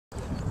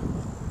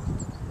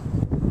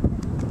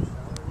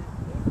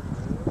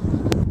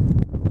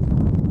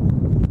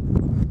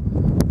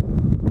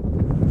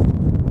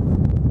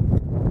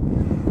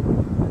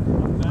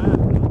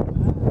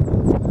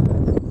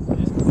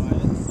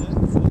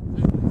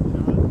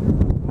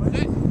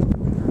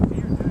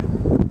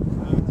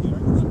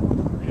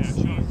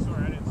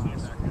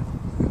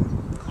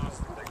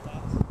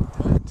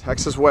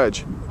Texas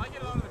wedge.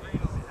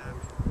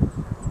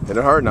 Hit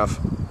it hard enough.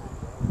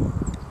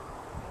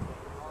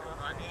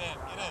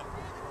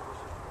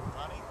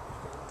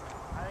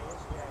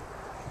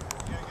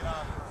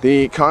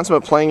 The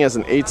concept of playing as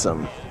an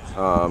eightsome,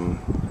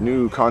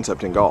 new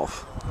concept in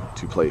golf,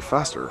 to play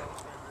faster.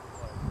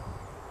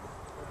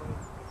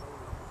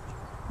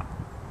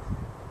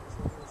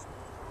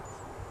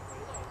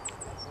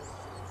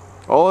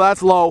 Oh,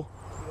 that's low.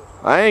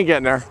 I ain't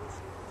getting there.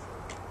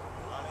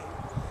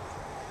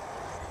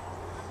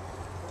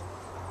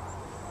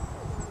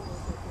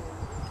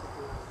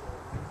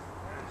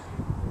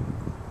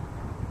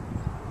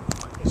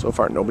 So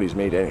far, nobody's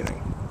made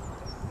anything.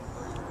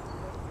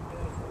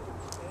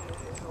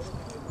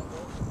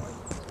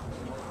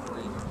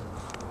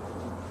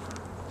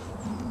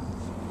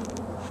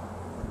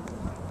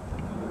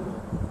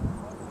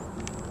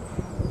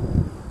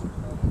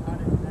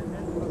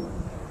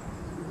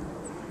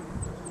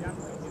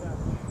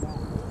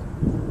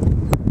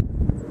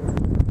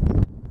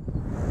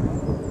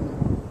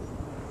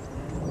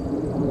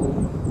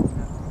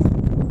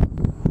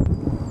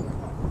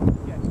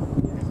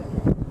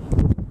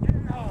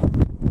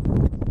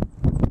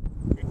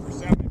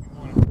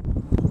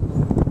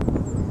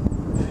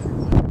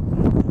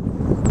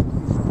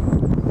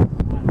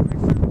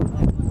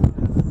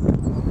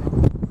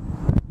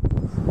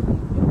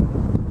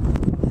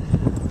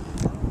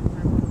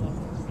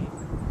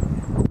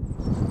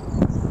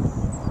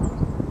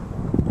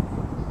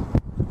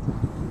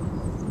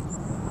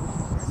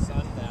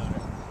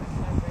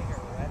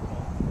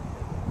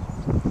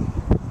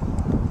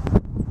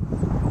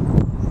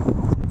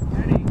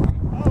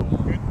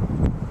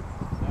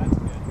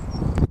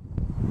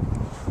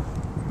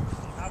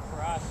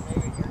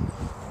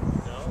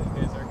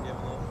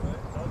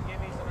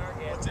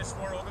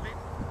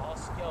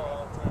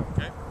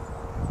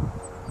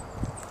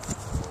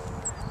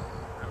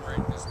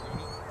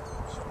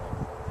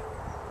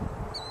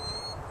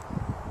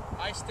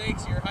 High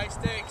stakes here, high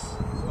stakes.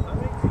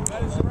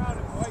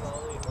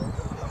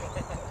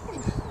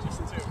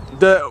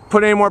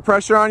 Put any more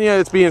pressure on you?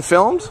 It's being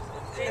filmed?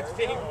 It's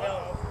being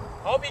filmed.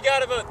 Hope you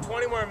got about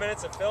 20 more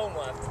minutes of film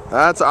left.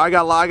 I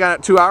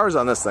got 2 hours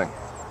on this thing.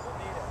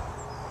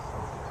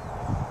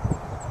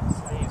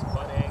 He's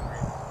butt angry.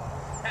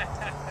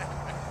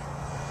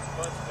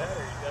 Much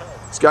better, he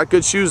does. He's got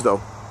good shoes though.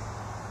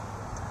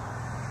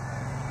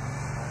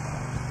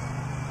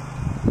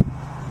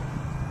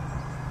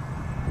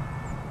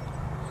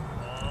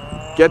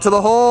 Get to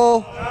the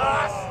hole.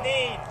 Ah,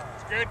 Sneed.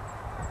 It's good.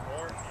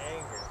 More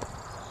anger.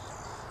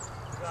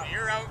 So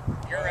you're out.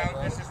 You're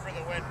out. This is for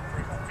the win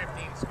for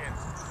 15 skins.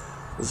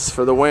 This is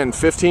for the win.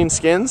 15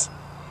 skins?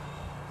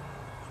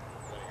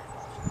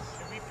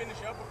 Should we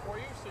finish up before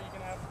you so you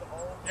can have the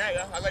hole?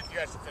 Yeah, I'd like you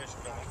guys to finish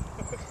it going.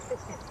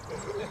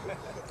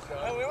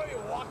 We won't be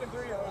walking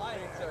through your line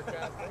and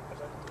sarcastic.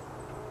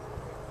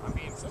 I'm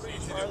being somebody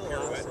should do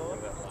pirouette for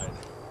that line.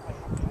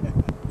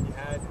 You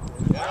had.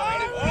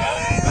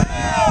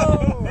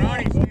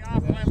 Brownie, stay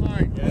off my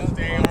line. Yeah.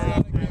 Stay off my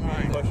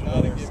line.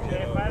 If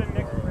I had a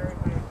nickel, Larry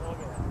would have told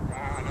me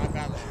that. Not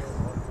that long.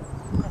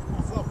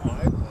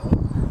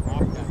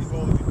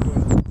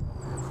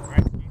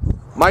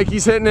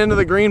 Mikey's hitting into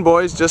the green,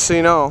 boys, just so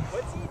you know.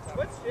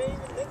 What's Jay even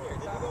in here?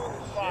 Did he go in the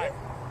 5.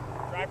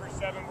 Driver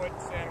 7 wood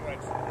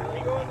sandwich. Did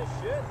he go in the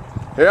shit?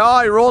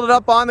 Yeah, he rolled it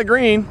up on the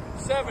green.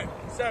 7.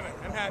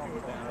 I'm happy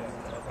with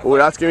that. Ooh,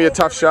 that's gonna be a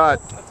tough shot.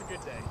 That's a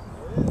good day.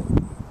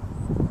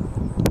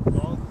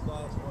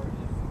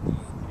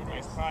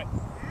 Nice putt.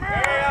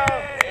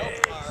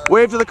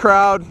 Wave to the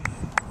crowd. It's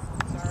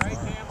all right,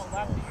 Cam. A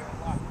lefty. You're a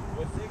left.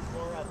 What takes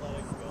more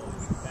athletic skill?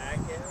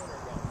 Backhand or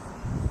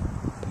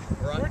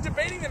golf? We're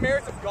debating the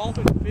merits of golf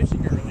and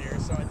fishing earlier,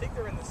 so I think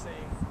they're in the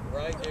same.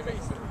 Ryan gave me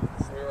some.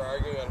 We were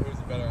arguing on who's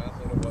the better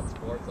athlete of what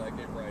sports. I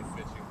gave Ryan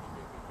fishing. He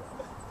gave me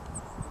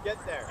golf. Get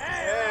there.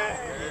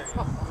 Hey!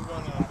 We're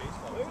going on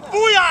baseball.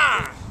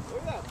 Booyah!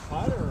 Look at that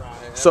putter,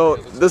 Ryan. So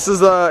this is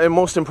the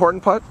most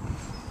important putt?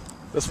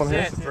 This one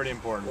here? It's pretty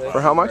important.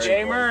 For how much?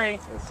 Jay Murray.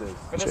 This is.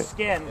 For the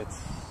skin. It's.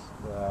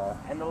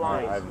 And the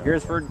line.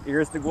 Here's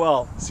the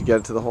Guel. So you get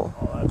it to the hole.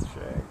 Oh, that's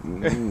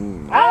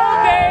shame.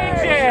 Okay,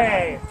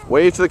 Jay!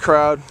 Wave to the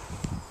crowd.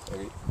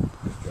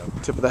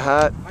 Tip of the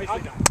hat.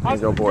 There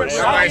you go, boys.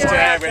 Nice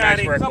Nice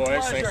Daddy. work, It's a boys.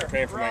 pleasure. Thanks for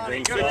paying for my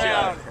green Good field.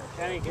 job.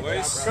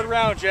 Good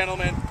round,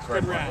 gentlemen.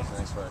 Good round.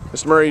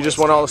 Mr. Murray, you just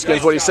won all the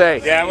skins. What do you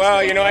say? Yeah,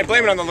 well, you know, I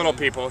blame it on the little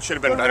people. Should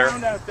have been better.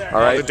 All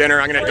right. The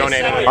dinner, I'm going to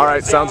donate it. All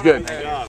right, sounds good.